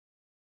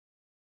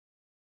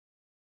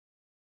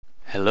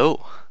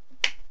Hello,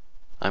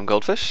 I'm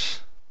Goldfish.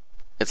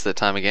 It's that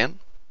time again.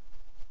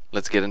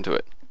 Let's get into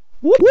it.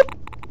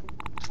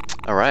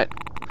 Alright,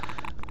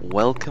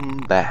 welcome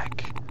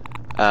back.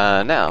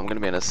 Now I'm going to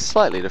be in a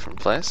slightly different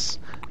place.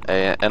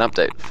 An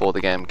update for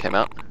the game came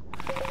out.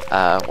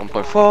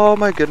 1.4, oh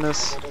my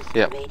goodness.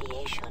 Yep.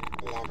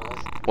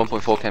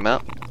 1.4 came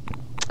out.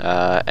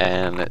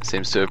 And it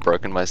seems to have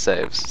broken my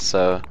saves.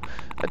 So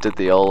I did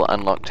the old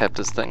unlock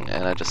chapters thing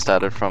and I just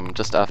started from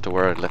just after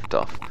where I left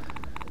off.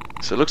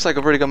 So it looks like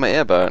I've already got my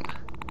airboat.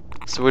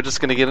 So we're just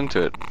going to get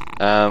into it.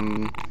 So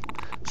I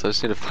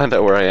just need to find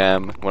out where I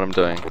am, what I'm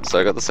doing. So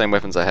I got the same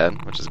weapons I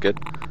had, which is good.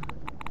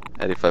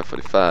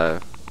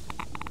 85-45.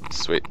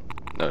 Sweet.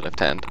 No left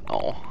hand.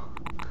 Oh.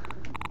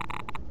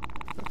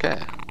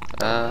 Okay.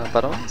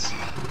 Buttons?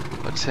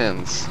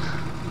 Buttons.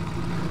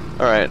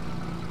 Alright.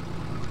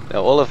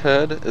 Now all I've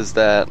heard is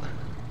that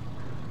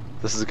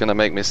this is going to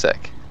make me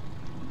sick.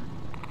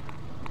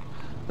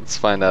 Let's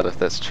find out if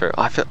that's true.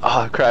 Oh,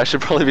 crap, I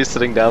should probably be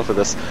sitting down for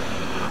this.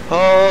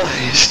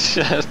 Holy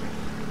shit.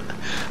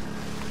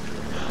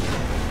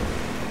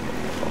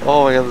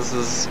 Oh my god, this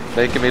is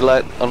making me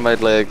light on my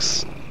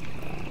legs.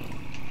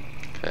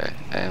 Okay,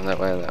 aim that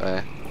way, that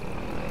way.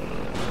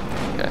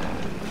 Okay.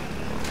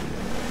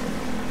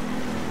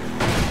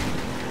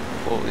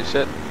 Holy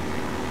shit.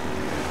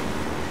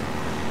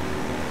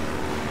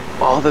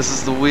 Oh, this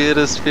is the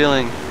weirdest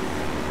feeling.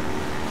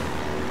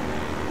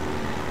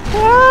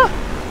 Ah!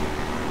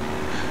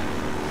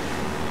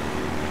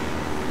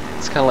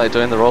 It's kind of like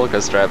doing the roller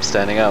coaster app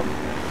standing up.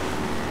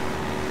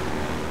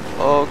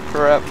 Oh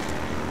crap.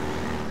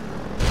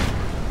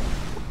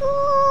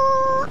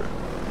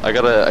 I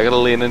gotta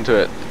lean into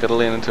it. Gotta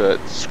lean into it.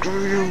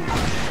 Screw you!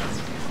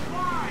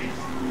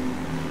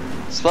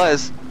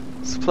 Supplies!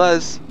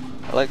 Supplies!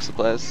 I like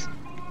supplies.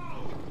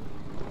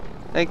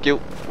 Thank you.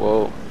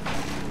 Whoa.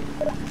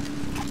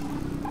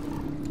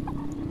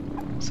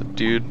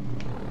 Subdued.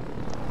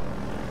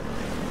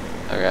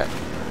 Okay.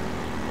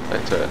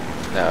 Back to it.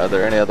 Now, are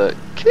there any other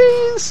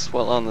keys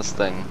while on this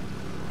thing?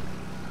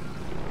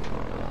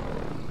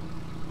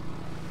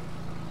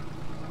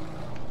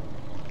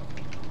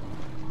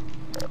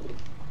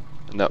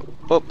 No.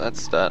 Whoop,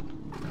 that's that.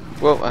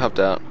 Whoa, I hopped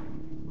out.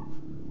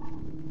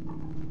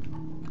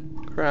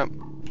 Crap.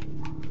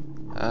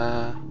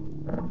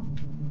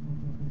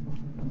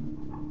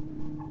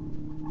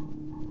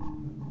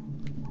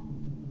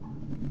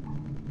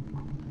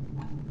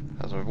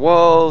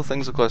 Whoa,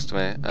 things are close to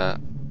me.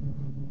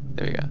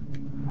 There we go.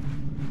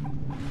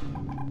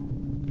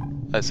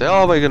 I say,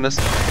 oh my goodness.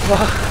 Get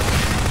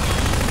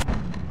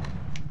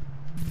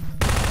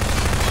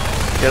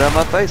out of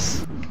my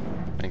face.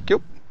 Thank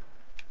you.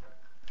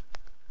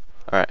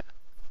 Alright.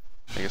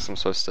 I guess I'm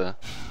supposed to...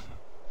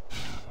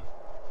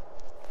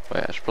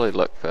 Wait, I should probably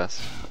look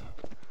first.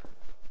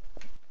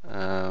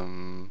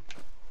 Oh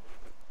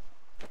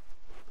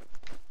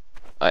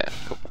yeah,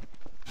 cool.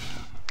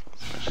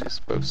 So I'm actually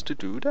supposed to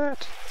do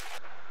that.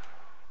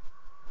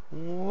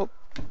 Whoop.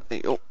 There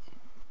you go.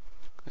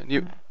 And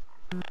you.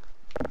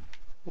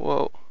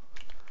 Whoa.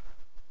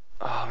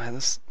 Oh man,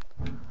 this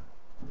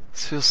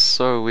feels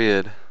so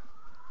weird.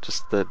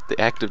 Just the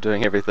act of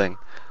doing everything.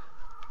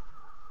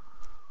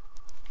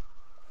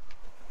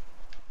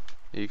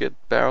 You good,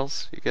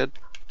 barrels? You good?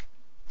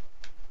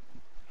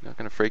 Not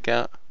gonna freak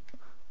out?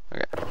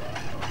 Okay.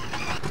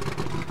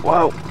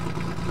 Whoa!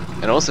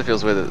 It also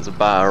feels weird that there's a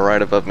bar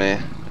right above me,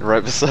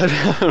 right beside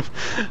him.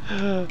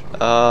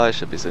 Oh, I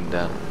should be sitting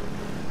down.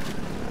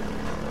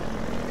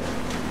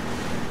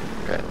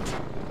 Okay.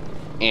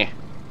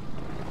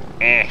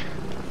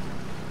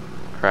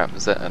 Crap,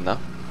 is that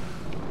enough?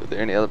 Are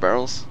there any other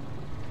barrels?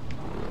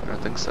 I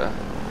don't think so.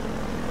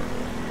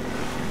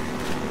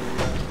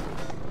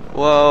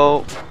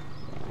 Whoa!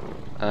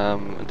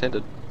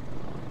 Intended.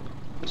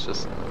 It's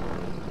just...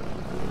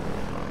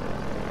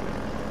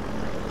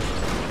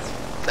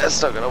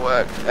 That's not gonna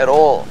work at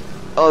all!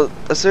 Oh,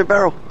 I see a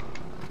barrel!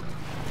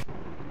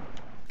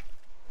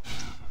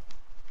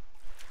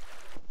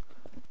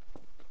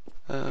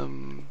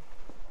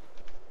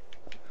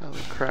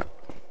 Holy crap.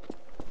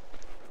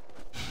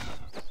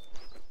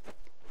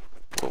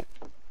 Whoa.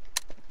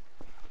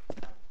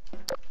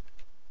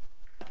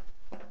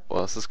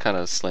 Well, this is kind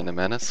of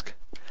Slenderman-esque.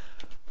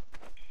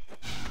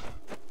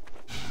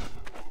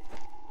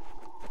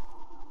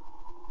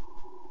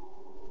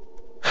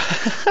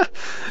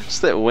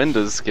 Just that wind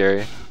is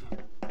scary.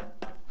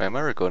 Wait, am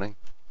I recording?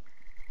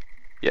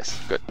 Yes,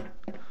 good.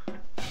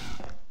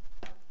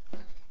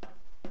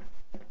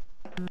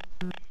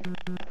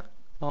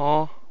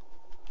 Oh,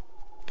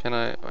 can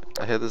I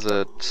hear there's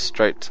a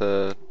straight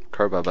to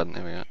crowbar button.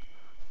 Here we go.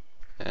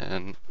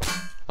 And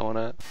I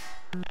wanna.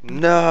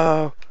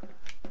 No!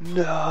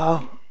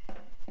 No!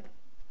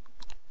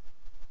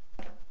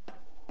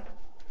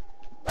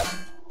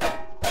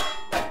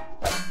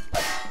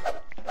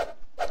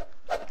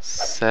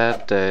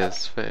 Sad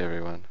days for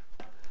everyone.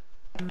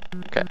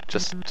 Okay,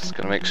 just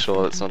gonna make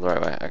sure it's not the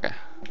right way. Okay.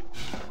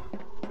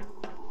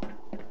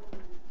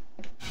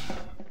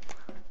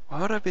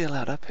 Why would I be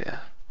allowed up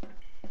here?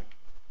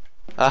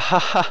 Ah ha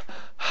ha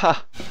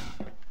ha!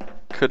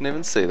 Couldn't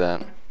even see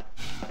that.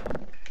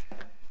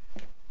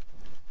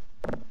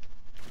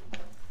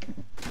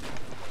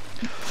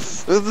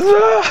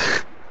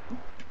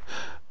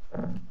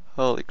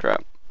 Holy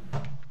crap.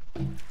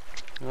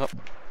 Oh.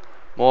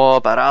 More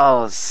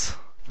barrels!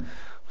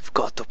 We've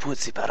got to put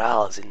the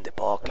barrels in the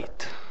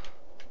pocket.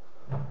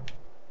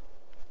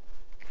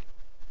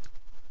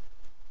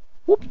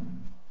 Whoop.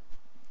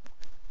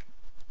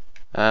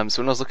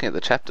 So when I was looking at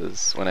the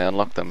chapters, when I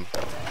unlocked them,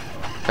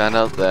 found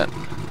out that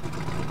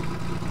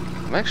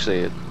I'm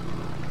actually a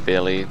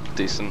fairly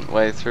decent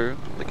way through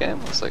the game.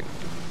 I was like,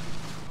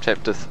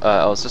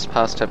 I was just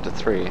past chapter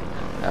 3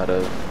 out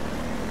of,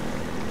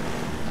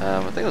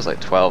 I think it was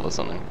like 12 or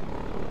something.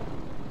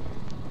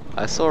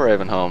 I saw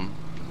Ravenholm.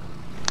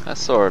 I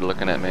saw her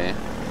looking at me.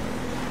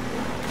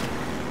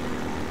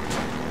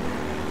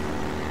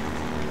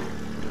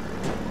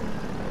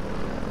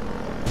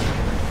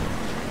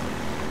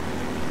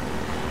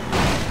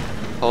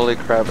 Holy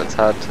crap, it's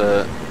hard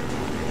to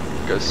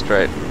go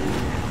straight.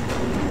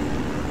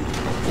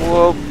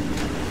 Whoa!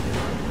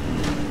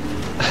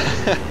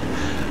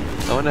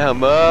 I wonder how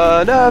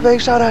much. No, I'm being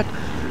shot at!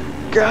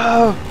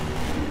 Go!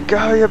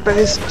 Go, you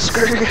beast!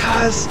 Screw you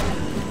guys!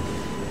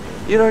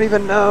 You don't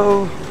even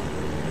know!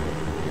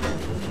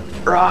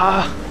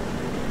 Rah!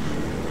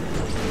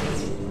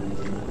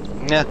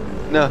 Yeah,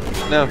 no,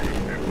 no.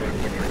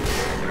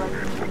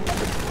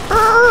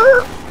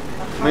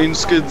 Mean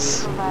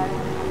skids.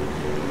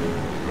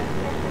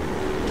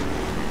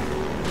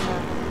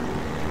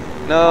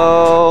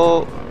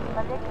 No!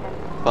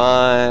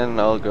 Fine,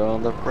 I'll go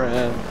on the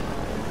ramp.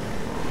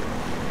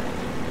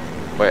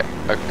 Wait,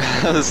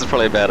 okay. This is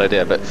probably a bad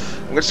idea, but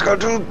I'm just gonna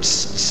do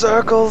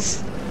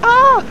circles!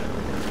 Ah!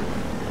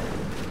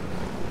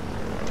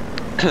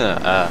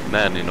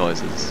 Manly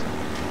noises.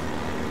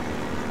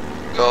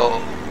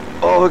 Oh!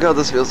 Oh my god,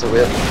 this feels so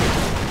weird.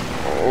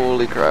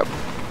 Holy crap.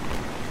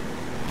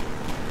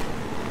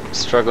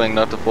 Struggling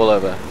not to fall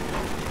over.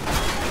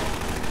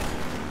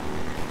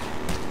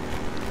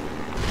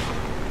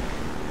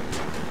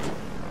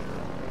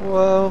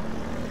 Whoa.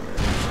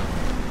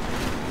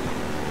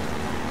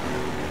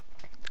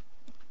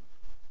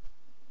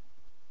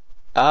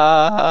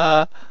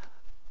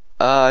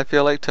 I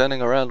feel like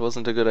turning around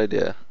wasn't a good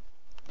idea.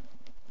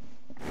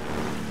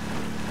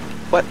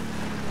 What?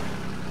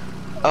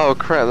 Oh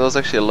crap, that was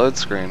actually a load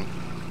screen.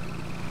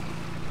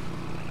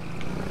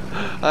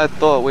 I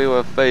thought we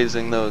were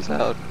phasing those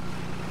out.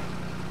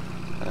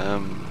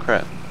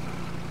 Crap.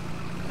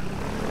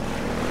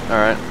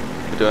 Alright,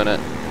 we're doing it.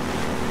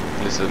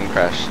 At least it didn't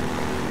crash.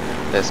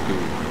 That's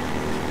good.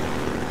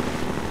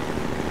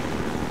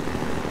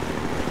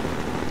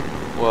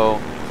 Whoa.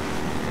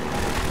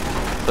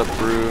 What's up,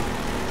 brew?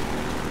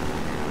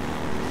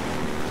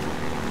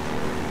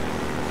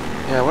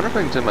 Yeah, I wonder if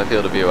I can turn my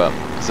field of view up,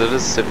 because it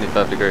is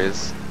 75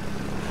 degrees.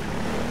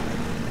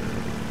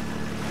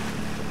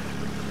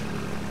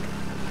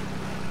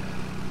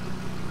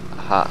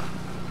 Aha.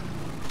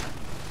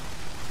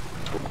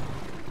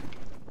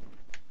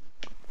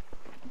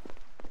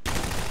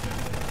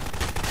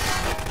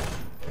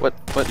 What?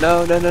 What?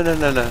 No, no, no, no,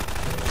 no, no.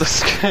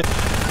 This guy.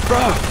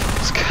 Bro!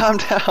 Just calm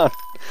down!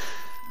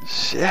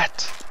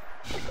 Shit!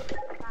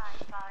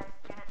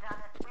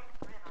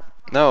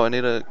 No, I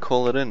need to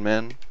call it in,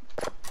 man.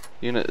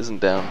 Unit isn't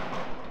down.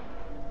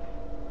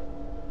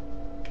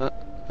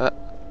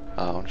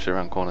 Oh, shit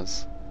around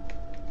corners.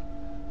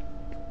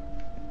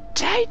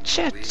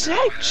 Danger!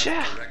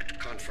 Danger!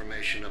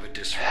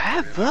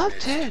 High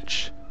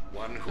voltage!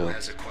 One who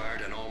has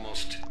acquired an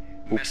almost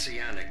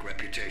messianic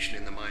reputation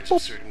in the minds of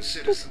certain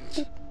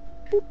citizens.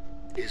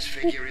 His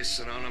figure is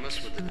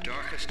synonymous with the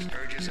darkest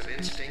urges of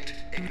instinct,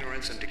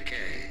 ignorance, and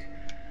decay.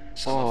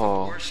 Some of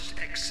the worst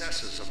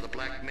excesses of the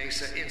Black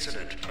Mesa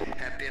incident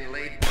have been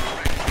laid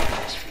directly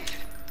at his feet.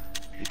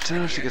 You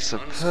don't have to get so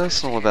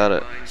personal about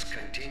it.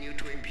 Continue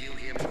to imbue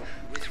him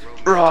with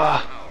romantic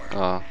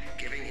power,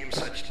 giving him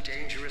such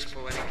dangerous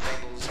poetic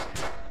labels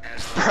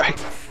as the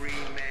free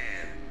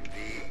man,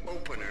 the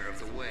opener of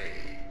the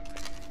way.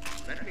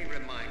 Let me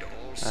remind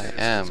all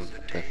citizens of the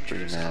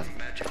dangers of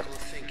magical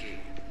thinking.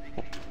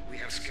 We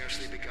have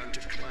scarcely begun to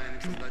climb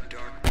from the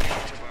dark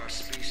page of our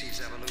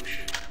species'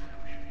 evolution.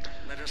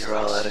 You're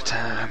all out of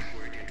time.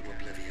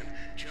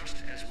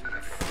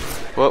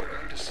 Whoa.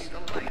 To see the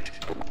light.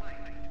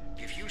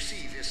 If you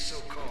see this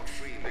so-called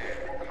free man,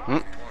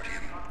 report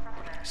him.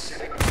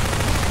 Civic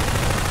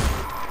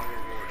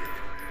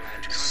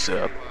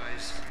Sup?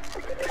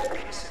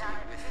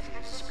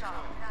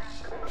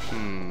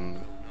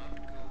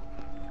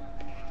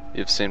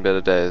 You've seen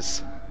better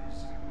days.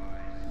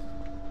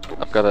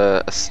 I've got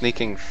a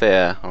sneaking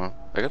fear. Oh,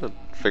 I gotta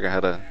figure out how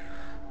to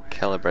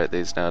calibrate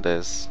these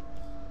nowadays.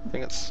 I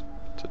think it's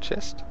to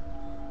chest.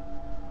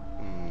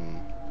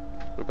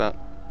 What about?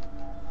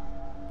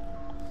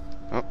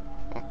 Oh,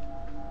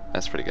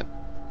 that's pretty good.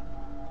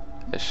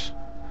 Ish.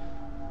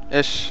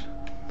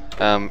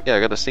 Yeah, I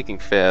got a sneaking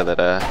fear that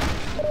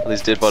all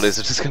these dead bodies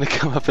are just gonna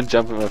come up and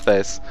jump in my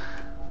face.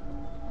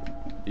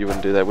 You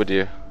wouldn't do that, would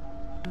you?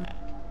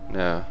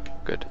 No.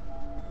 Good.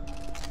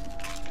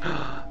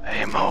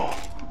 Ammo.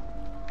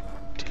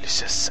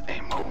 Delicious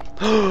ammo.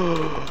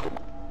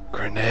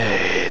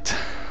 Grenade.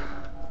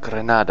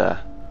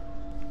 Grenada.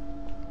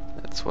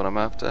 That's what I'm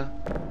after.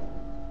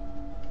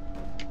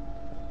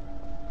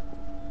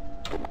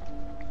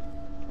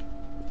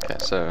 Okay,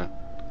 so...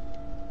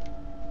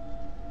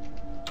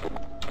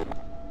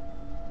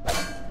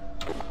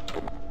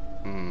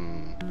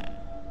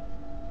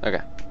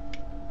 Okay.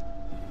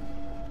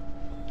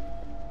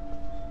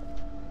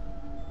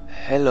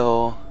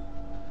 Hello.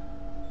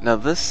 Now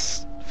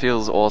this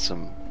feels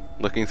awesome,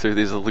 looking through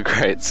these little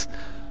crates.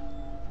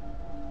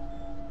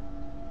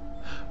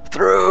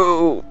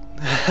 Through!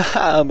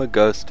 I'm a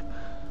ghost.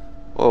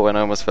 Whoa, and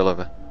I almost fell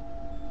over.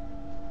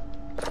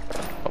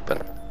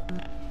 Open.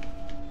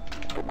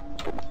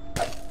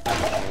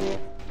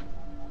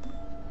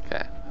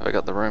 Okay, have I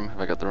got the room? Have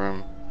I got the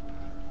room?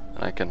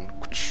 And I can...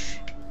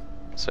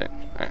 Sweet,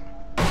 alright.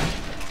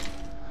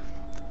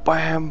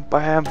 Bam!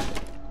 Bam!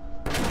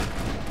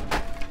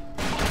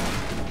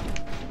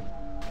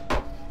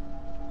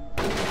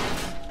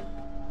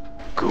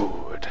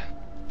 Good.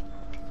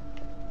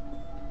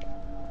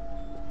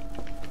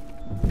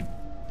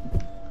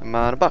 I'm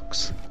out of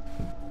box.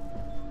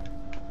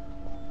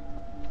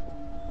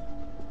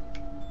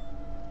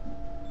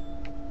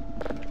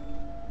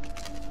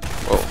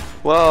 Whoa.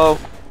 Whoa!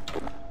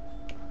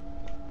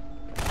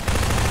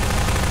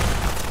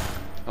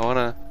 I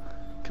wanna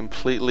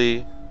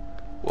completely...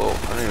 Whoa,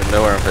 I don't even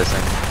know where I'm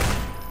facing.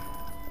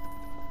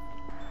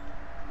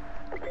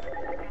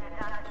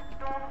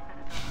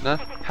 No?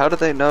 How did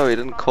they know? He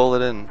didn't call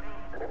it in.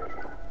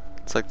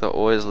 It's like they're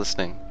always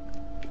listening.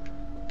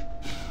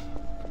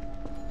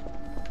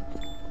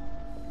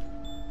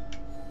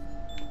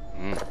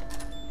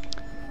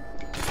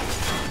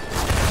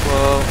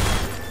 Whoa.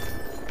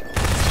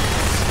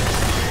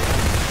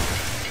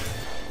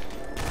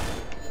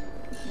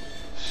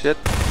 Shit.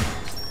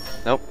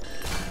 Nope.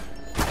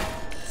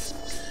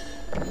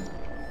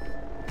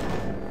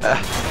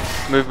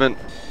 Movement.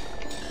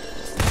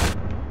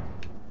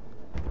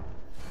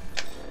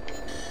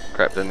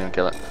 Crap, didn't even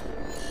kill it.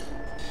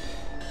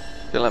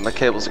 Feel like my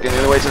cables are getting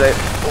in the way today.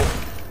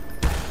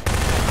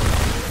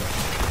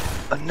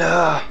 Oh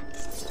no!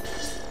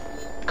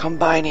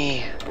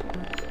 Combiney!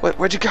 Wait,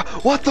 where'd you go?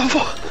 What the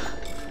fuck?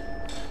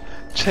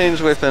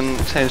 Change weapon,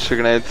 change to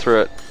grenade,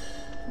 threw it.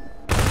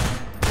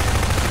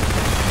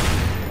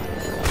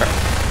 Crap.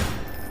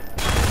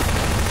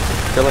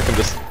 I feel like I'm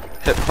just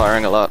hip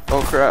firing a lot.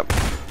 Oh crap.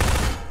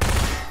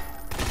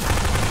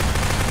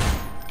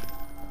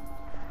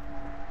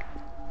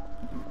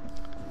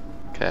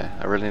 Okay,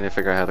 I really need to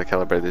figure out how to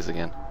calibrate these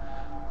again.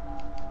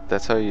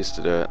 That's how I used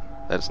to do it.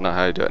 That's not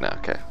how you do it now,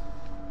 okay.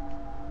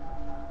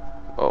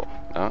 Oh,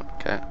 no,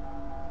 okay.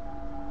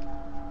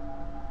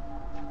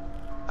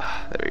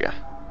 There we go.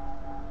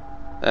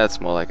 That's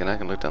more like it. I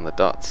can look down the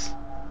dots.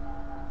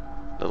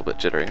 A little bit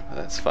jittery, but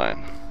that's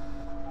fine.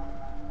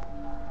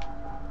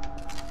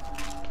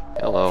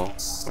 Hello.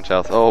 Much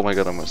health. Oh my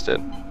god, I'm almost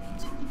dead.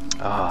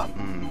 Ah,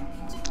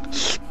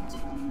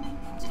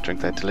 Drink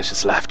that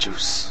delicious life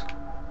juice.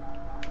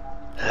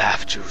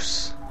 Life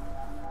juice.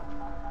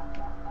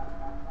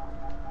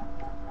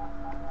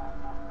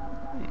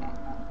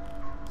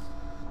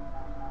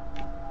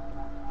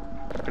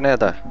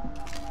 Grenada.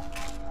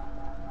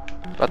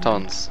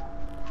 Batons.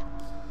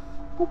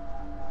 Boop,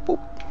 boop.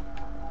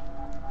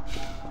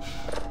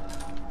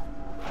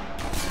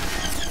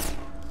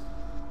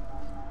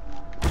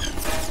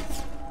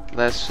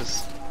 That's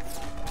just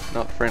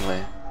not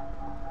friendly.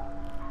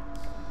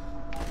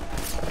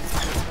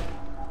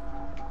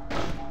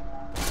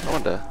 I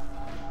wonder.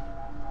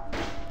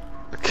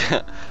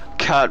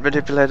 Can't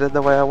manipulate it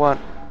the way I want.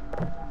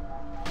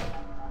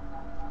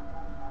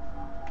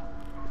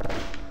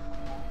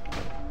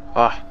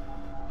 Ah.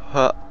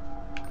 Huh.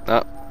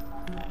 No.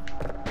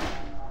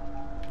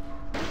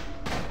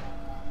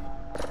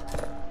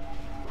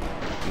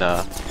 Nah.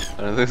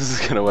 I don't think this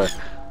is gonna work.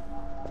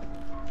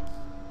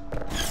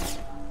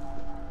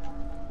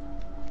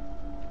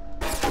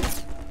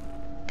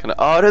 Can I?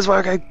 Oh, it is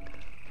working!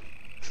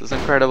 This is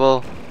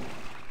incredible.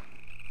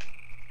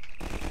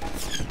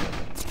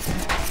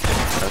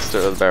 Let's do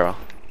it with a barrel.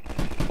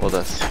 Or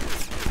this.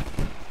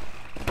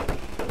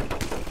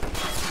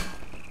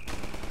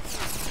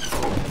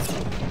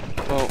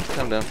 Oh,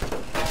 calm down.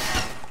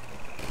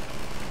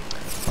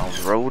 On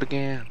the road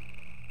again.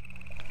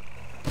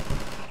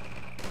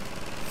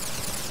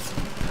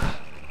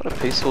 What a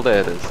peaceful day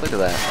it is. Look at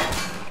that.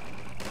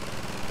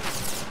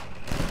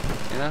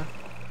 You know?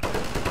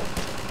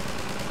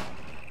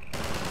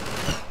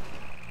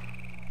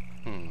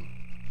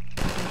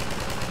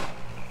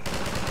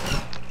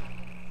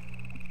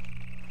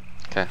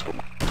 Okay.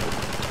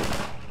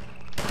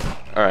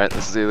 Alright,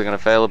 this is either gonna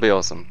fail or be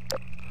awesome.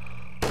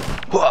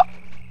 Whoa!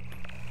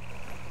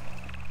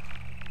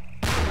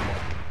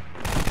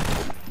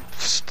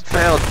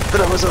 Failed,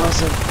 but it was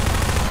awesome!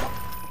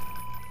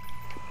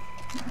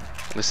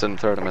 At least I didn't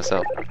throw it at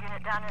myself.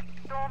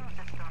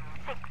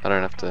 I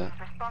don't have to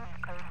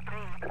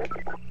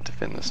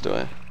defend this, do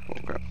I? Oh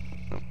crap.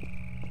 No.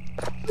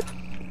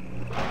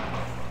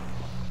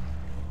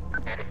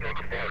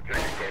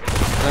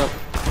 Nope.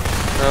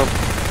 Nope.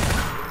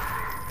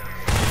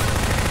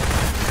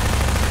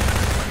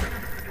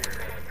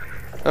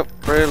 Oh,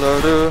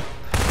 reload.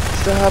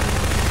 Stop.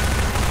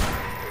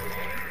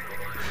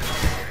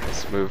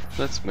 Let's move.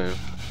 Let's move.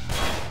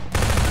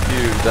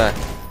 You die.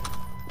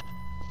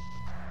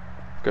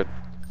 Good.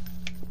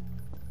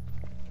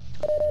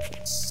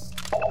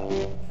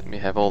 Let me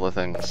have all the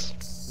things.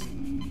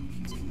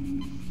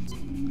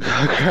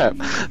 Oh crap!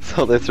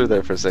 Thought they threw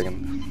there for a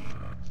second.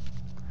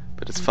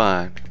 But it's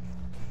fine.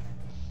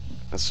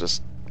 Let's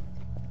just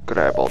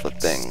grab all the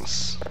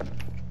things.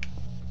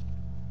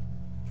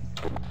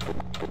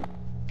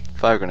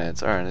 5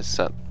 grenades. Alright, let's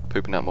start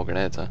pooping out more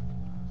grenades, huh?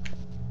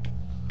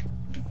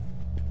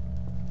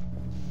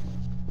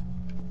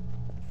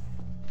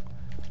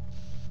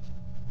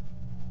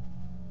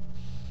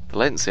 The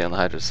latency on the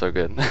Hydra is so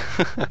good.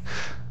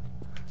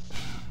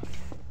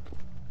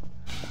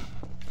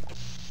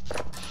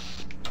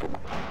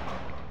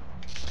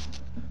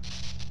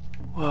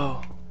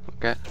 Whoa,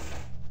 okay.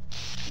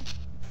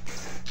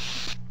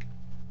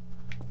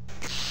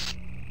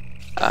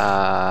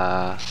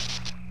 I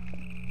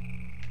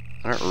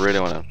don't really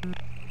want to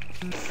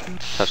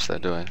touch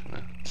that, do I? No.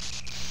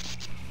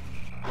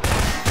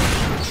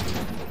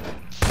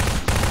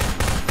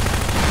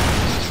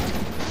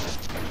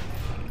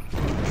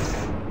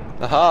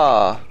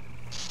 Aha!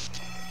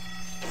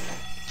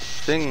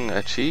 Thing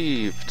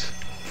achieved.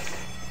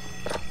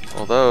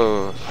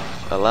 Although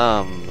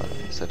alarm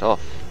set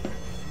off.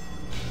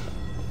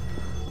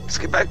 Let's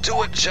get back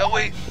to it, shall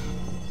we?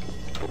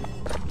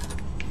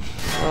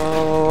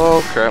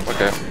 Oh crap,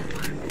 okay.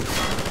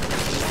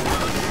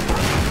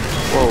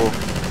 Whoa.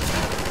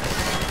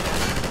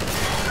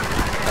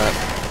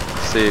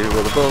 See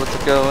where the bullets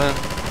are going,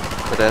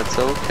 but that's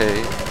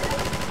okay.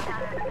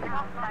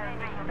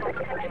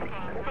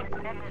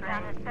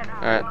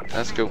 Alright,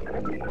 that's cool.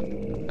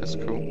 That's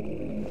cool.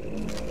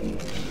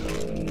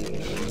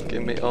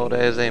 Give me all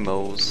those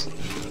ammos.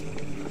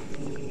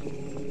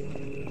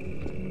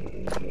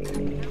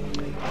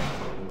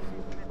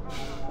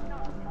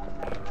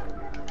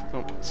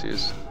 Oh, let's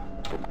use.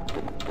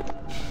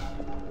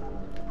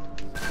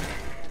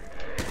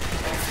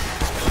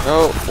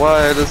 Oh,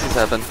 why does this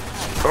happen?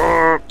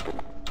 Whoop.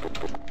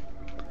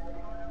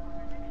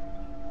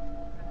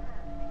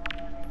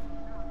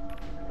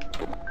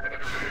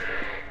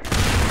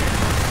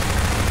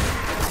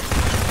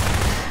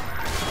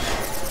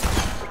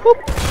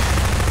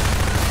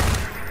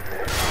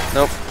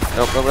 Nope,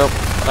 nope, nope, nope.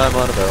 I'm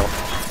on a barrel.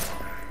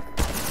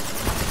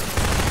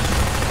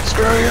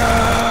 Screw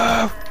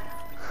you!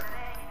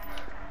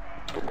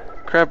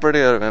 Crap,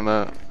 ready out of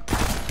ammo.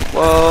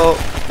 Whoa!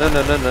 No,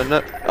 no, no, no,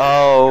 no.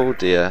 Oh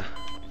dear.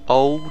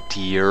 Oh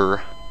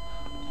dear.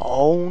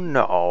 Oh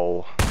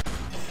no.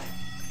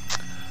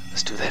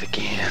 Let's do that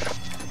again.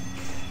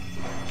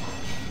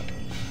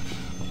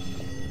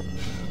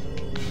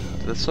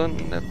 This one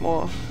have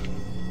more?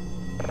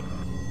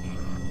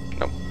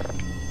 Nope.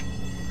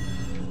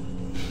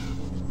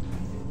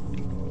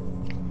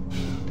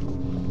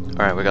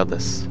 Alright, we got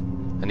this.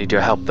 I need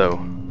your help though.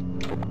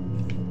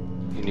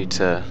 You need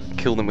to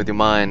kill them with your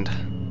mind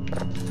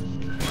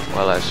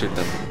while I shoot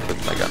them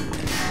with my gun.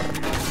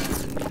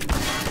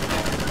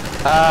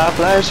 Ah,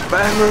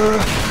 flashbang!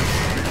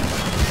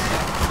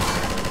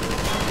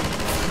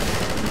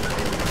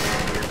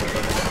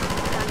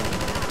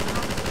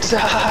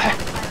 Die!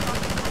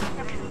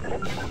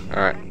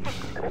 Alright.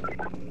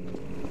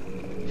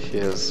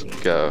 Here's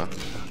go.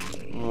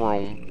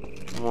 Vroom,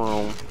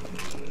 vroom.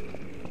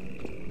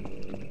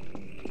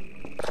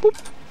 Boop.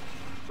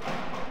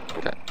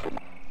 Okay.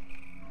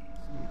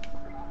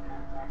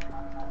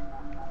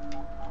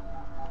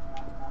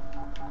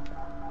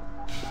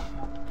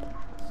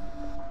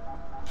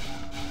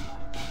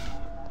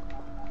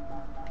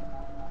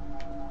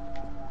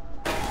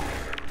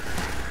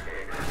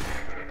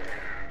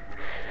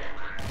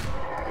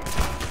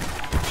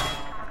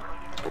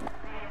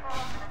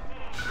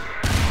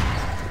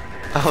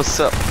 Oh,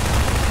 so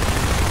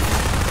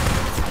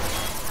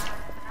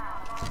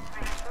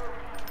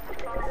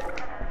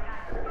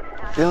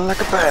feeling like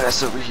a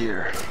badass over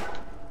here.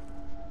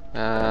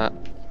 I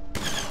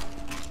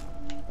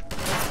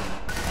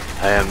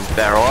am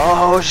barrel.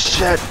 Oh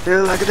shit!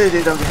 Feeling like an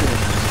idiot over here.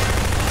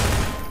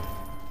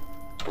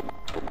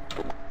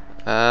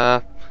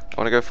 I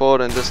want to go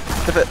forward and just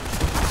hit it.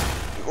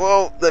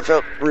 Whoa, that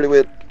felt really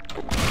weird.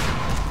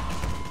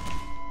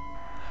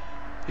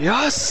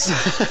 Yes!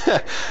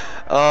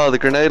 Oh, the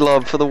grenade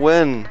lob for the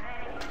win!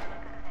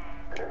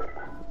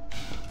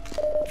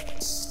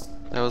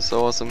 That was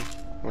so awesome.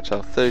 Watch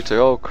out, 32.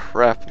 Oh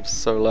crap, I'm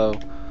so low.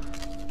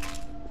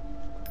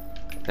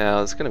 Now,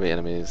 there's gonna be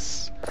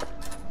enemies.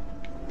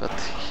 But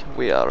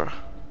we are.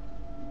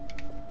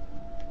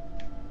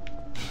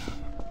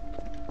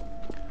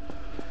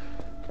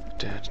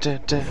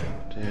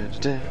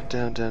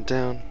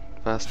 Down.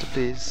 Faster,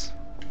 please.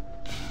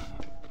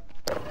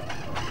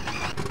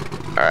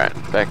 Alright,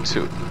 back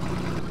to it.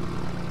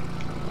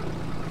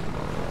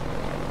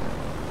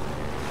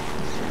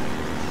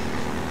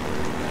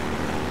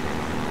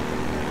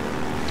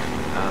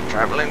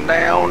 traveling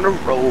down the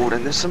road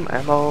and there's some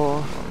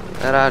ammo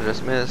that I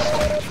just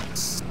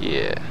missed.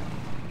 Yeah.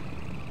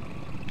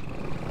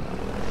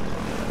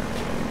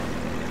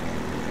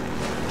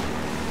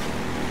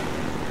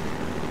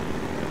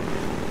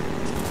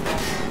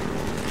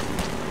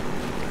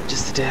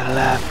 Just the day of the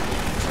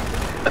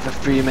life of a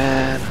free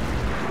man.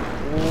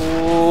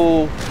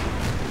 Whoa.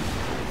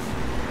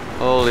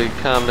 Holy,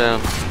 calm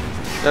down.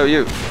 No,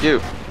 you.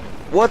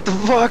 What the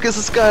fuck is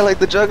this guy, like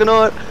the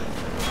Juggernaut?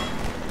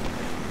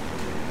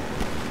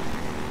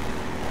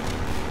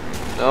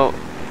 No.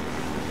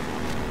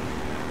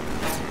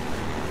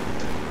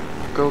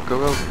 Go.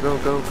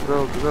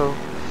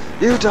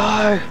 You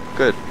die!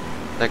 Good.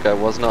 That guy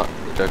was not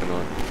the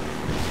Juggernaut.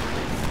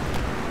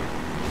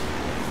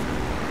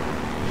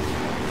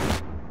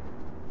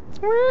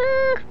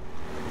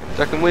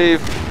 Duck and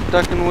weave.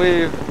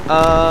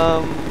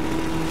 Oh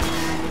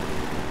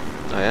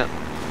yeah.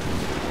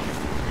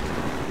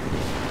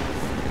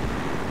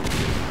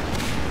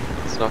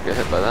 Let's not get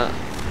hit by that.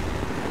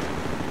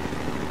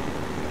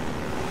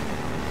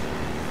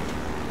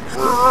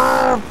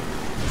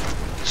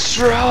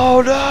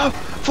 Shroud up!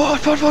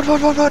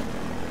 Forward!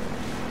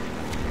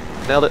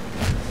 Nailed it.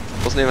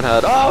 Wasn't even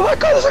hard. Oh my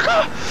god, there's a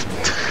car!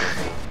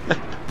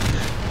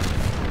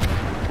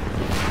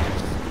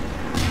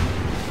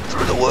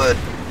 Through the wood.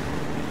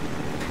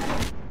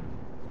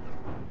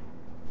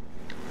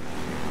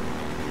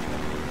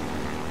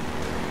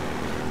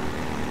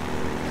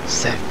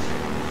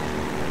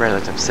 Safe.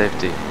 Relative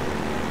safety.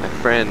 My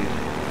friend.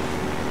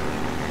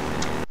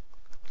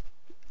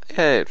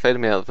 Hey, it faded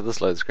me out for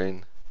this load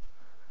screen.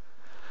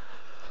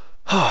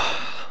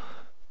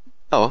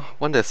 Oh,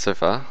 one death so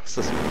far. This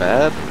isn't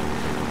bad.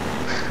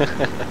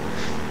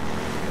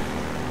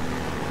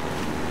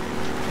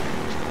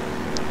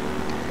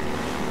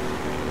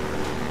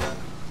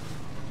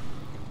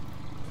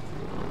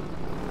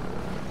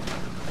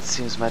 It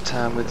seems my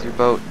time with you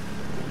boat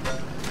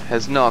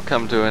has not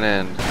come to an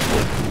end.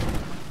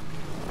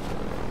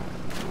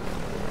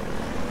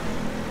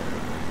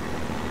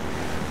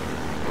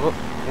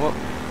 Whoop.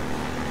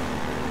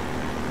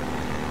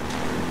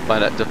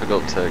 Find it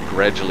difficult to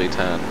gradually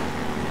turn.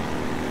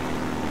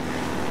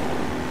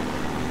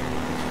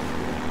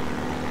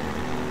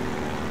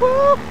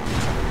 Whoop.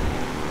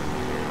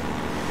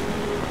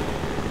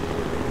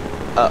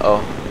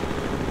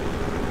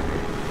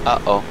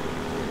 Uh-oh.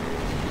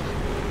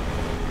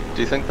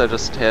 Do you think they're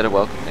just here to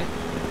welcome me?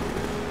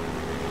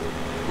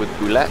 With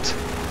Boulette?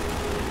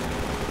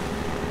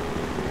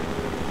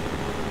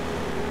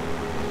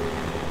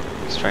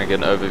 Just trying to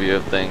get an overview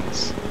of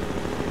things.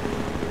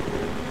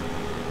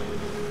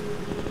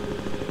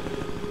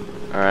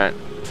 Alright.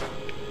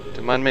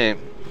 Don't mind me.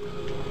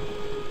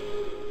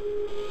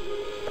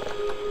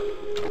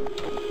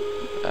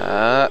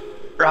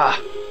 Rah!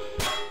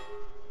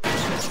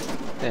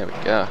 There we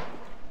go.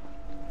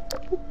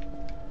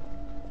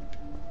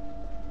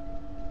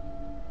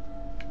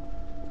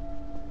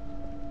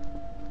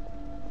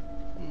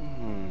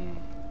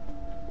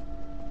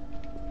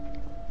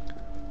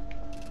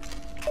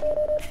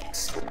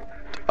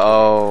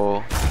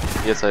 Oh,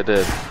 yes I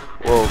did.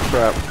 Whoa,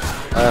 crap.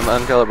 I am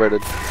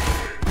uncalibrated.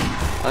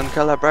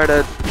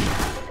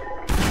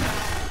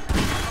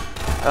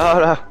 Oh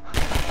no!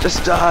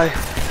 Just die!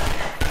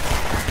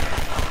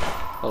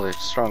 Holy,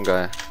 strong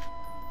guy.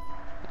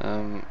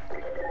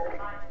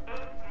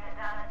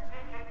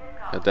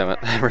 God damn it,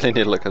 I really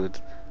need to look at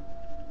it.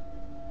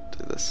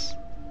 Do this.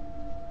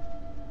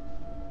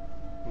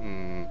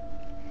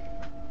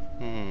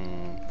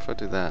 If I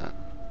do that.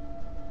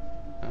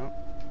 Oh.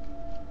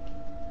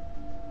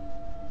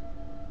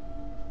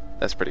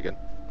 That's pretty good.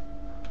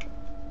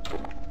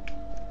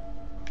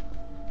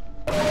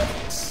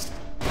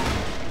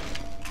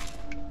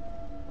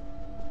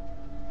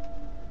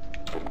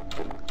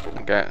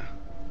 Okay.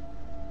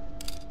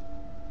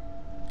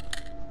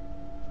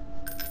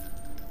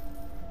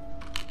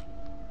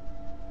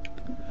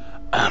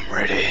 I'm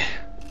ready.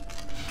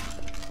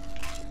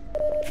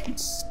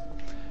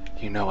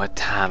 You know what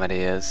time it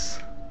is.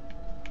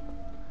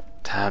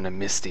 Time to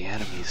miss the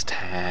enemy's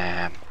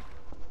time.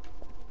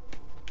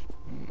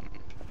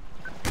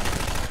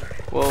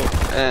 Whoa,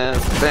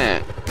 and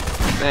bang.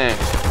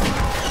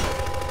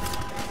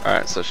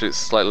 Alright, so shoot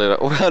slightly.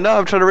 Oh no,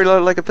 I'm trying to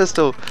reload like a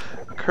pistol.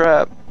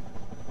 Crap.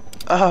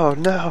 Oh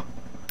no.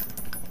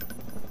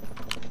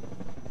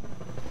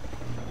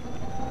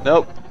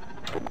 Nope.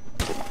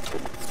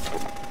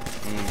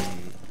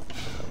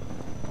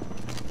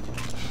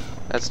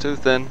 That's too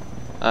thin.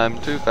 I'm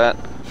too fat.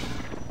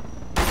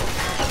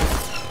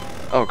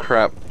 Oh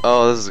crap.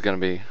 Oh, this is gonna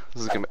be.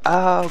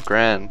 Oh,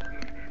 grand.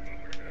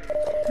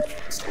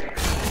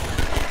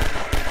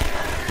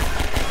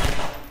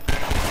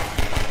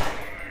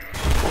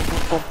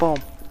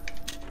 Boom.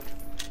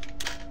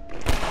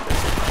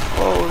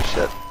 Oh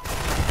shit.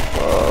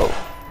 Whoa.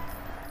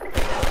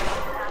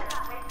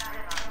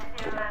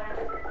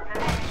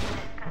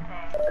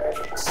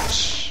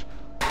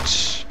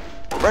 Shh.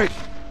 Break.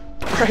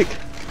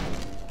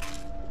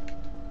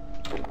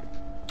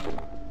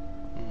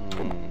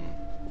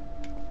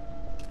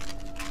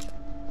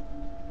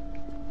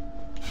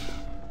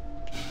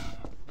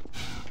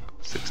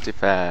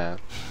 Fab.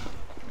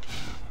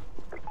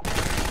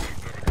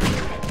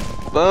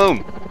 Boom!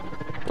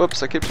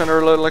 Whoops, I keep trying to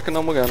reload like a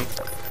normal gun.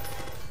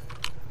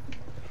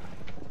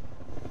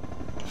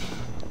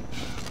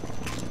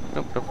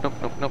 Nope, nope, nope,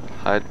 nope, nope.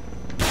 Hide.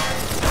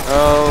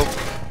 Oh!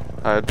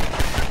 Hide.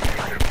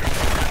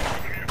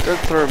 Go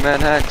through, man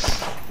hacks.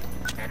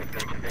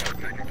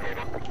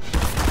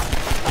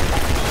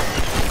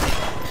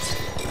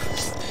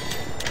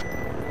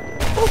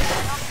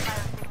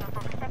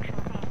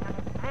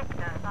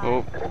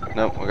 Oh,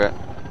 no, okay.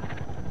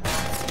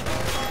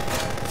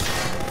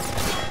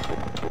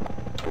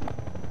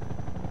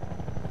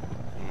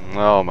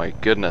 Oh my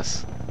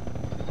goodness.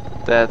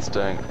 That's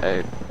doing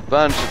a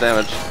bunch of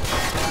damage.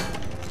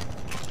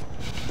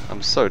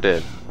 I'm so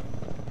dead.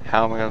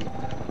 How am I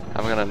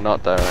gonna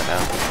not die right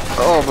now?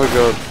 Oh my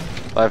god.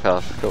 5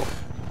 health, cool.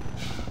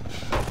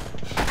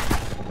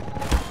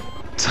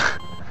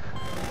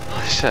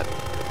 Holy shit.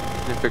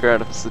 I need to figure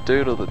out if it's the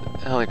dude or the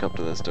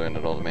helicopter that's doing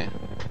it all to me.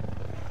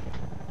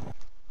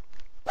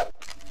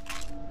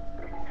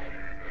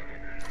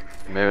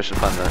 Maybe I should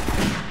find the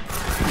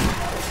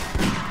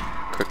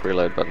quick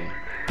reload button.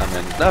 I'm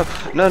in. No!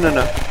 No, no,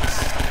 no!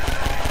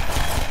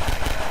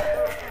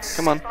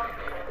 Come on.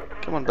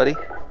 Come on, buddy.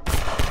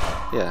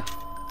 Yeah.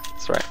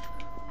 That's right.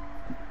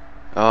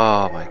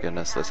 Oh my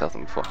goodness, there's health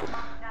than before.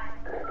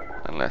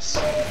 Unless.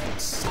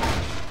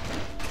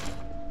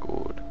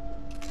 Good.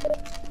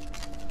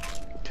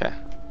 Okay.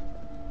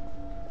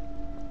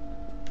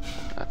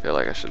 I feel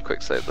like I should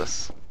quick save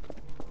this.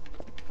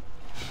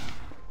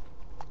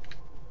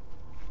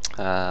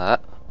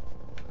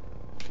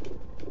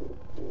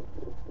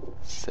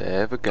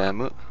 Save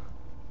again.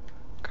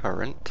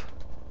 Current.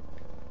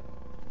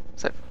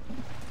 Save.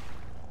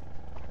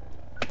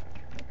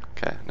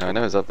 Okay, now I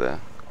know he's up there.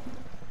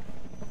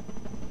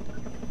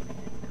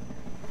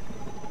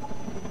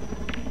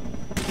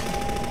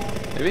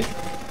 Maybe?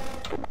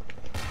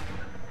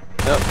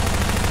 Nope.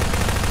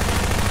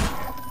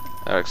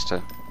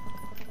 RX2.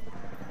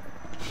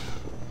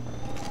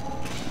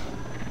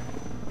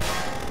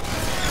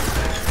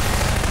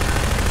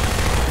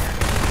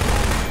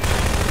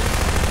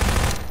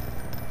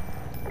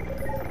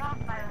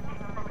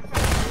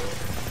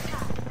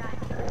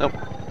 Nope.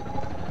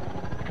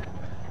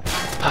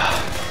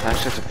 I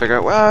actually have to figure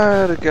out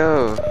where to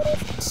go.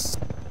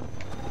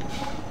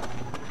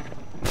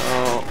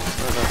 No.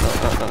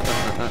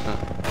 No.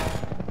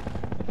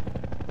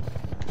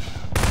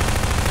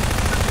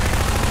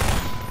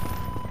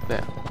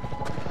 There.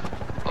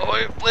 Oh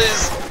wait,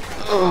 please.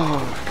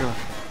 Oh god.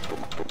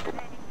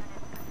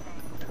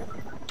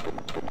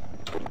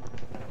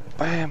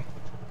 Bam.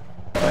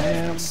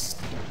 Bam.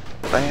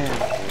 Bam.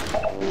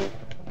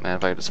 Man,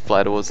 if I could just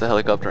fly towards the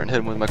helicopter and hit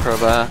him with my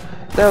crowbar,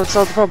 that would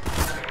solve the problem.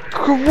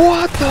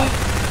 What the?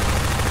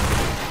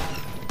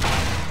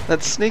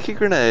 That sneaky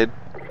grenade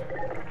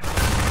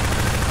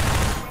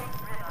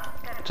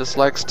just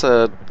likes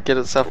to get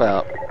itself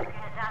out.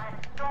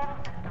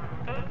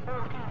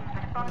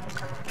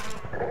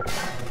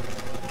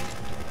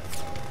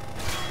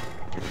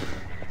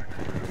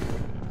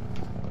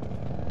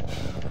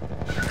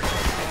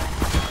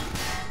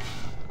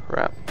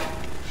 Crap.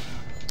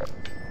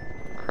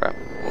 Crap.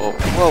 Whoa.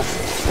 Whoa.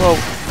 Whoa.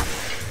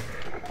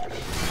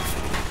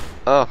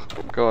 Oh,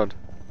 God.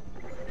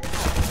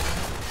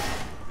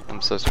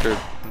 I'm so screwed.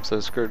 I'm so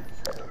screwed.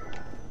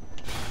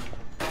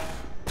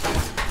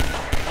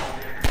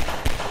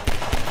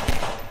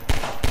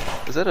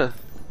 Is that a...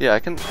 Yeah, I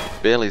can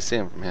barely see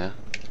him from here.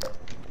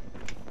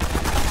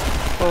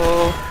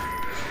 Oh.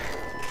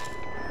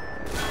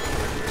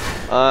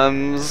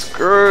 I'm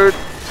screwed.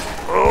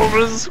 Oh,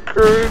 I'm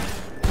screwed.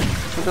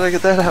 How did I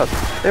get that out?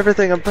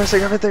 Everything, I'm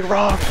pressing everything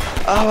wrong.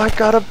 Oh my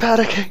god, I'm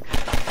panicking.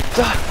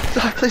 Die,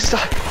 die, please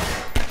die.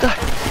 Die.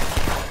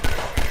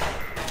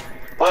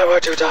 Why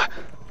would you die?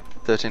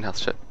 13 health,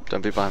 shit.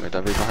 Don't be behind me,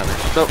 don't be behind me.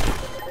 Nope.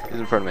 He's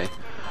in front of me.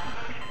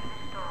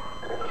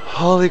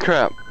 Holy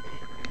crap.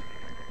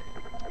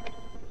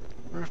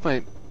 I wonder if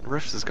my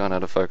rift has gone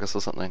out of focus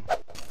or something.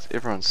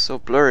 Everyone's so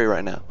blurry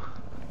right now.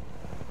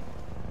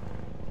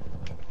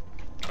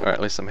 Alright,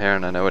 at least I'm here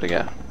and I know where to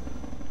go.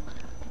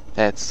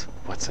 That's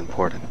what's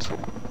important.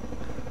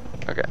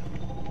 Okay.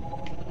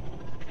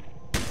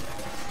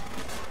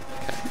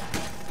 Okay.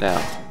 Now,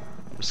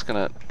 I'm just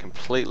gonna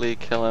completely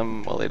kill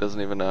him while he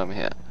doesn't even know I'm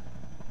here.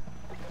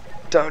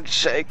 Don't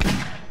shake!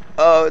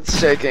 Oh, it's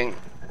shaking!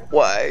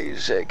 Why are you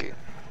shaking?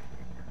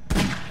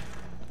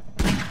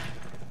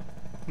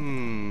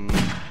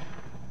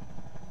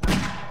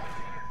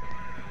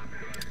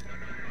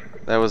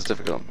 That was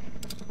difficult.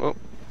 Oh.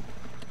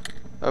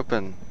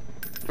 Open.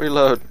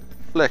 Reload.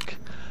 Flick.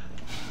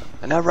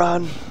 And now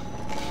run!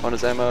 On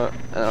his ammo.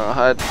 And then I'll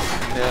hide.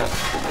 Yeah.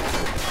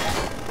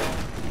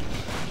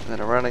 And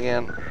then I run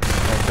again.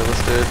 And kill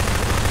this dude.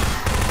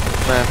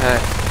 Man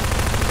hack.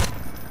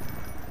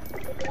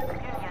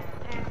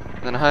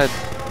 And then I hide.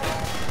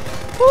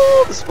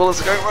 Woo! This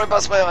bullets are going right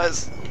past my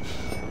eyes!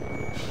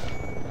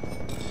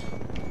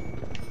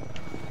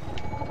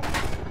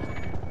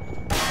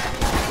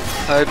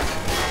 Hide.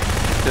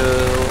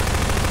 Kill.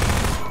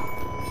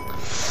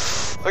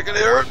 I can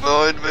hear it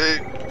behind me.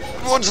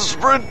 What's a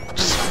sprint?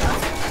 Just...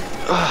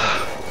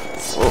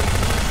 Whoa.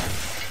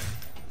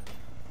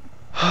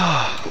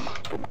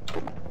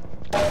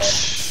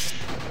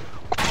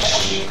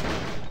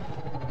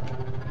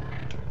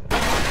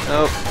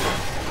 Nope.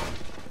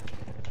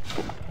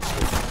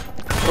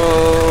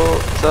 Oh,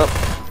 what's up?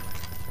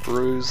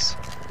 Bruise.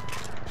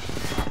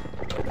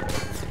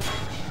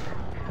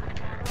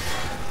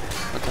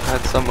 Want to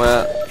hide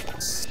somewhere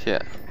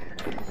here.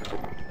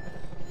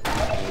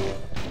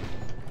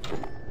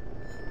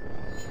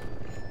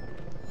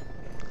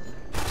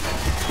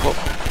 Oh,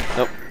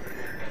 nope.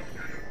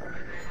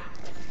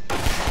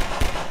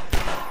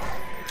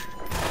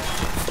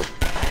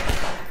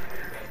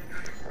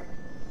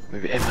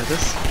 Maybe aim like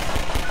this?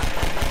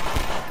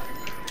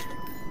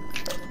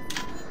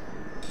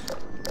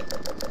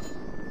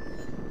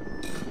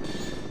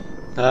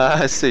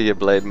 Ah, I see you,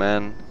 Blade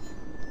Man.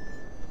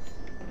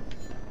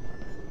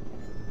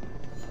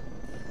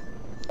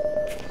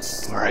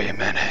 Where are you,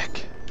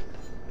 Manic?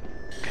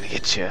 Gonna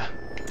get you.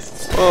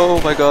 Oh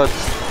my god.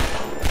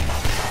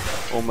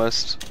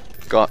 Almost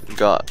got.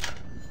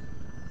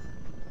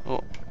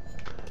 Oh.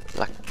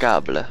 La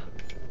cable.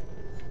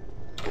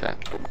 Okay.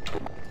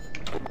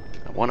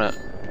 I wanna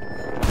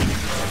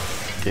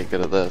get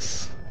good at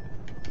this.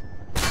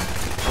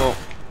 Oh.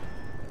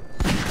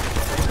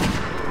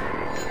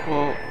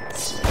 Whoa.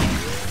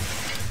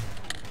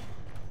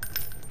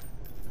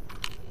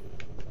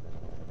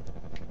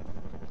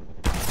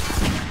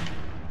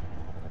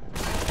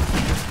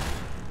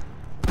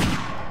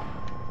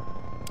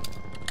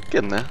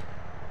 Getting there.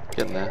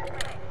 Getting there.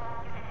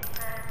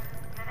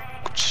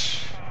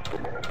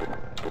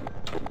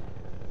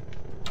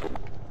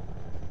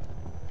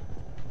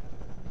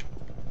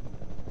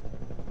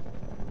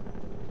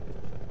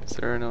 Is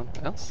there anyone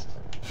else?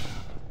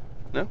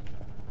 No?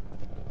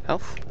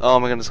 Health? Oh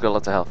my goodness, got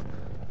lots of health.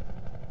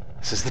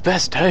 This is the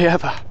best day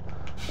ever!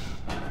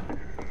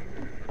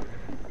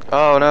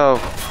 Oh no!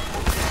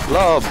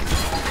 Lob!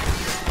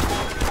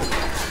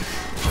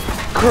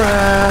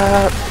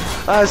 Crap!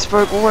 I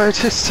spoke way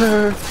too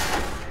soon!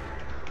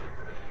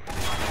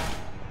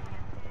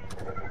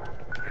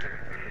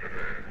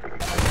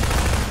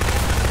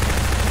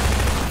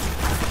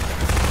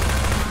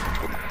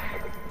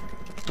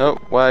 Oh,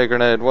 why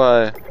grenade?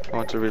 Why? I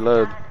want to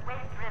reload.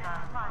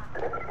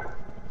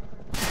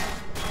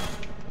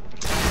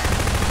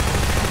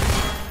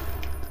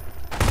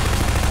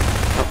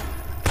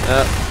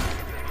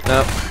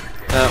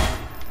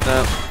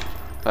 No.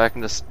 I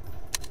can just...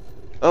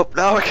 Oh,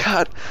 no I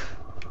can't!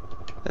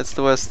 That's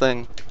the worst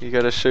thing. You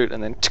gotta shoot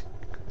and then...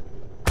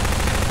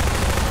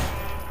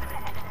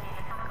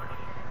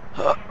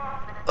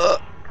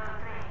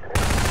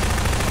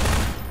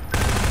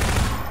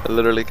 I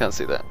literally can't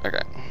see that.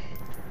 Okay.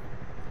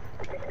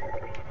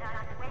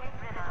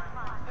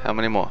 How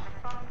many more?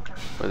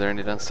 Were there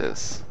any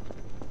downstairs?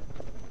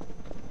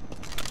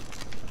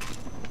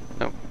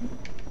 Nope.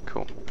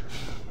 Cool.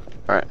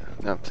 Alright,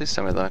 now please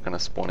tell me they're not gonna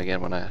spawn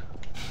again when I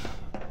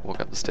walk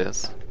up the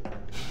stairs.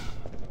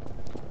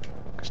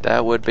 Because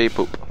that would be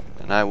poop,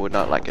 and I would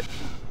not like it.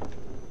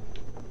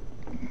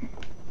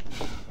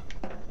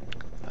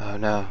 Oh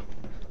no.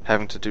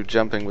 Having to do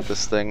jumping with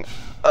this thing.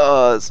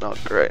 Oh, it's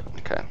not great.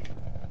 Okay.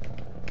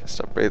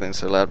 Stop breathing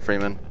so loud,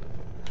 Freeman.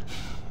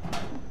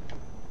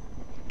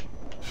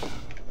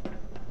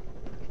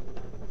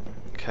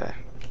 Okay.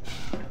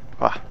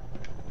 Rah.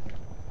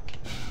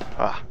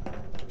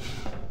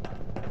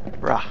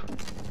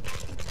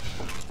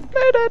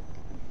 Made it!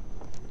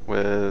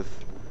 With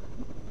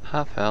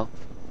half health.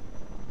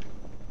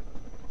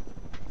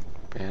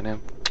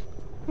 Bam.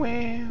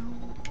 Wow.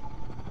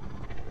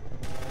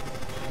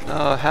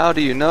 Oh, how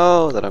do you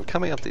know that I'm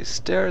coming up these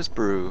stairs,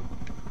 Brew?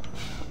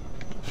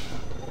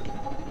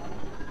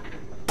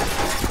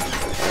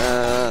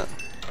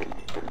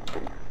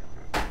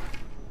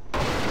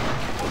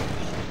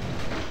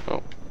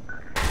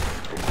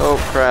 Oh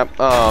crap.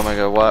 Oh my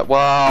god, what?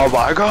 Wow, oh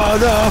my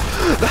god, no!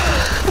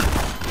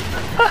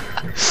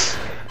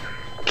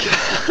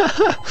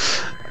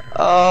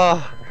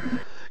 Oh,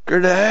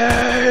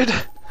 grenade!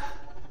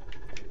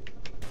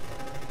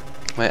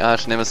 My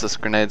arch nemesis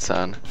grenade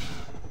son.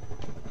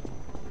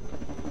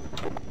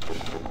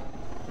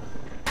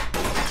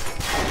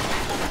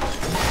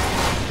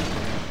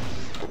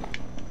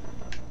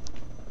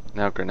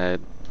 Now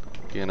grenade,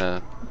 you're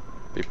gonna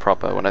be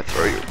proper when I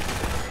throw you.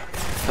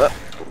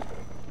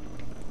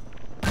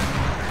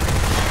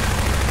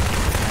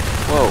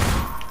 Whoa.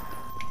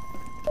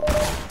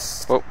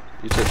 Whoa,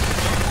 you too.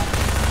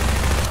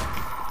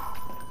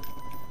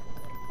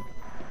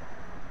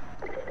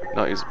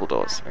 Not usable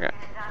doors, okay.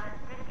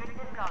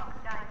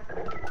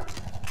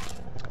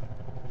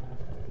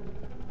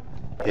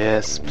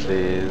 Yes,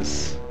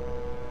 please.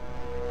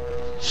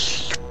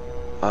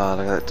 Ah,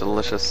 look at that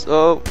delicious.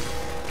 Oh!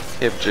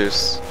 Hip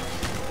juice.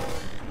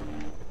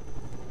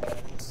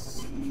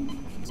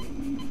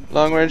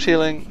 Long range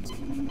healing.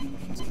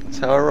 That's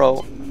how I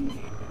roll.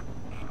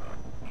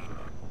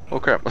 Oh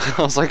crap,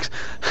 I was like...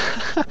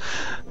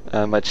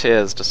 my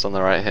chair's just on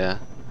the right here.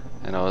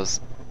 And I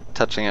was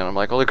touching it. I'm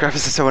like, holy crap,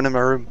 is there someone in my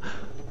room?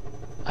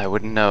 I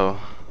wouldn't know.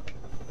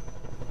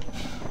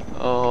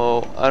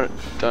 Oh, I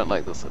don't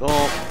like this at all.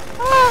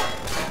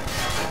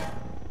 Ah!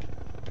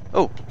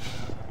 Oh.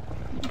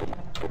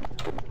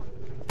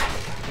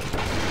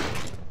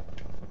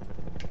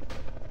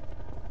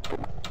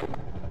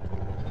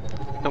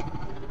 Nope.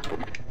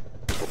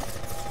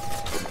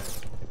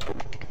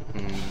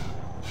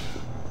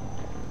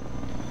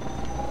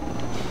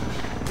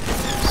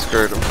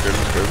 Screwed, I'm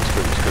screwed.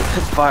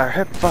 Hip fire,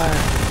 hip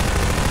fire.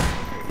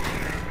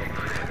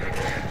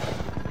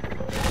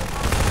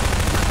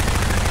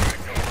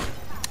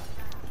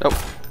 Nope.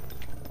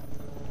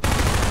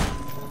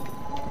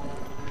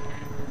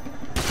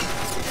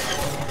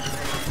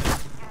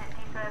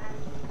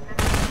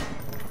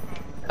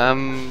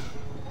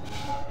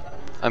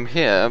 I'm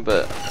here,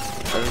 but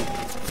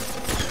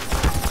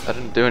I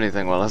didn't do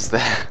anything while I was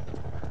there.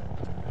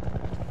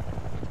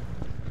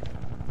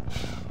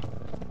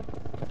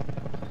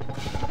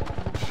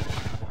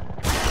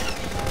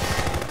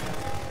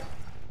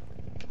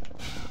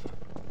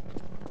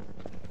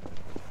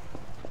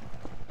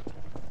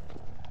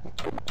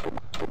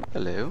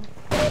 Hello?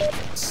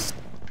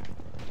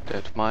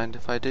 Don't mind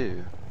if I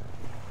do.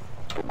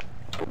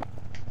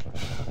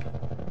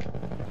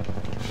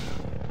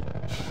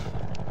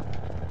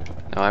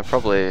 Now I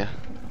probably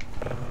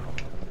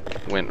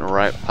went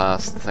right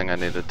past the thing I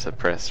needed to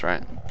press,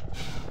 right?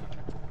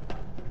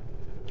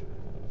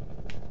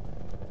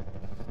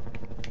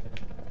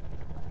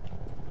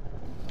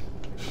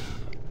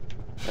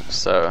 If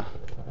so,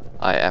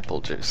 I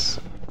apple juice.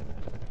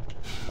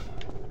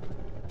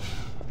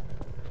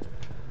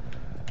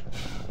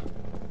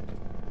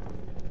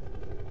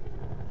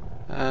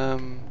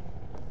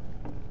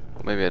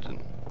 Maybe I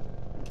didn't.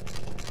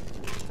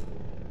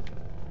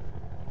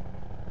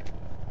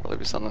 Probably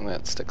be something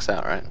that sticks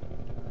out, right?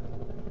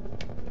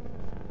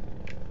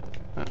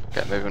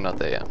 Okay, maybe we're not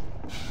there yet.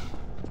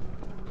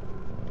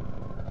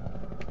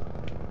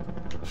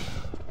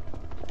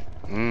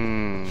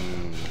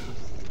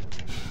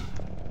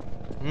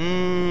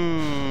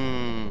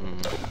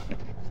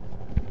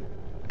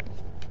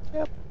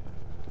 Yep.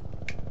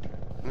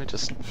 Let me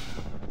just...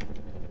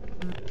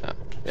 Oh,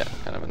 yeah,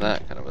 kind of in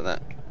that, kind of in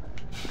that.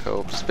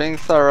 Cool, just being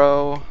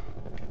thorough.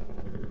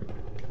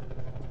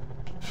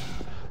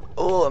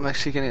 Oh, I'm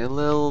actually getting a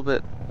little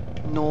bit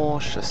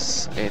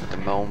nauseous at the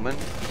moment.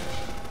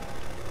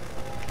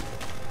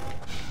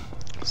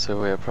 So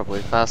we're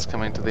probably fast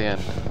coming to the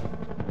end.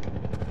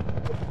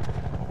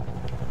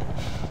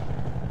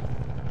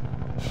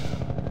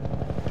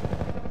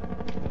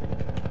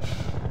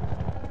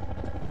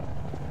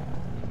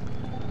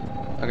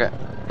 Okay,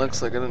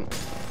 looks like I didn't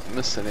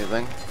miss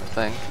anything, I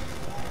think.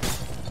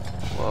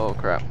 Whoa,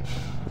 crap.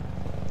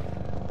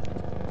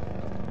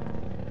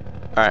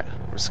 Alright,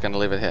 we're just gonna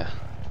leave it here.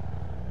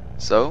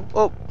 So,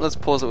 oh, let's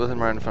pause it with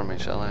him right in front of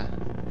me, shall I?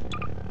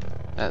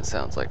 That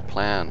sounds like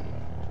plan.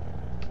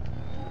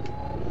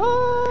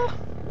 Ah,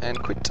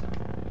 and quit.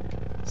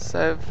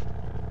 Save.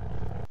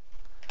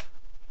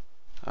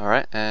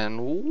 Alright, and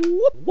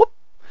whoop, whoop.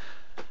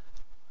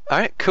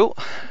 Alright, cool.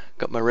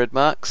 Got my red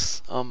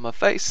marks on my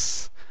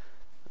face.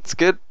 That's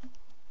good.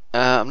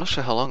 I'm not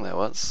sure how long that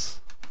was.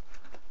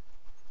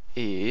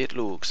 It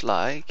looks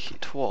like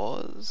it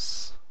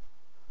was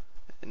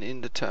an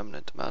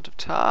indeterminate amount of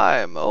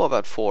time. Oh,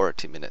 about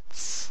 40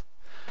 minutes.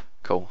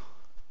 Cool.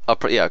 I'll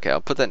put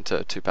that into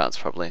 £2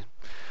 probably.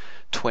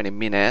 20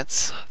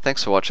 minutes.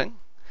 Thanks for watching.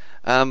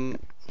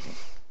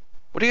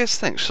 What do you guys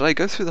think? Should I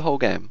go through the whole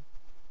game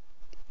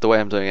the way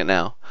I'm doing it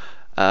now?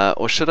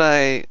 Or should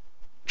I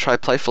try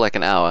play for like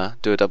an hour,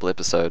 do a double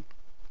episode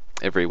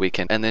every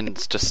weekend, and then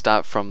just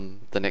start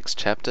from the next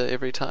chapter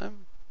every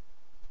time?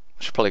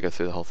 I should probably go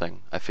through the whole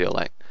thing, I feel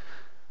like.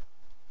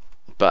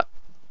 But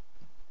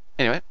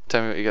anyway,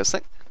 tell me what you guys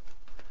think.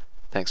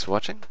 Thanks for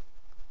watching.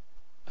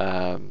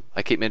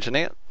 I keep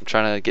mentioning it. I'm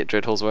trying to get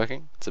Dreadhalls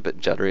working. It's a bit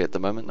juddery at the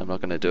moment. I'm not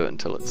going to do it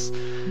until it's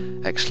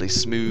actually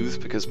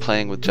smooth, because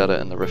playing with judder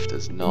in the Rift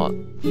is not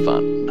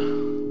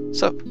fun.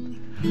 So,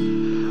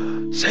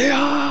 see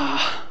ya!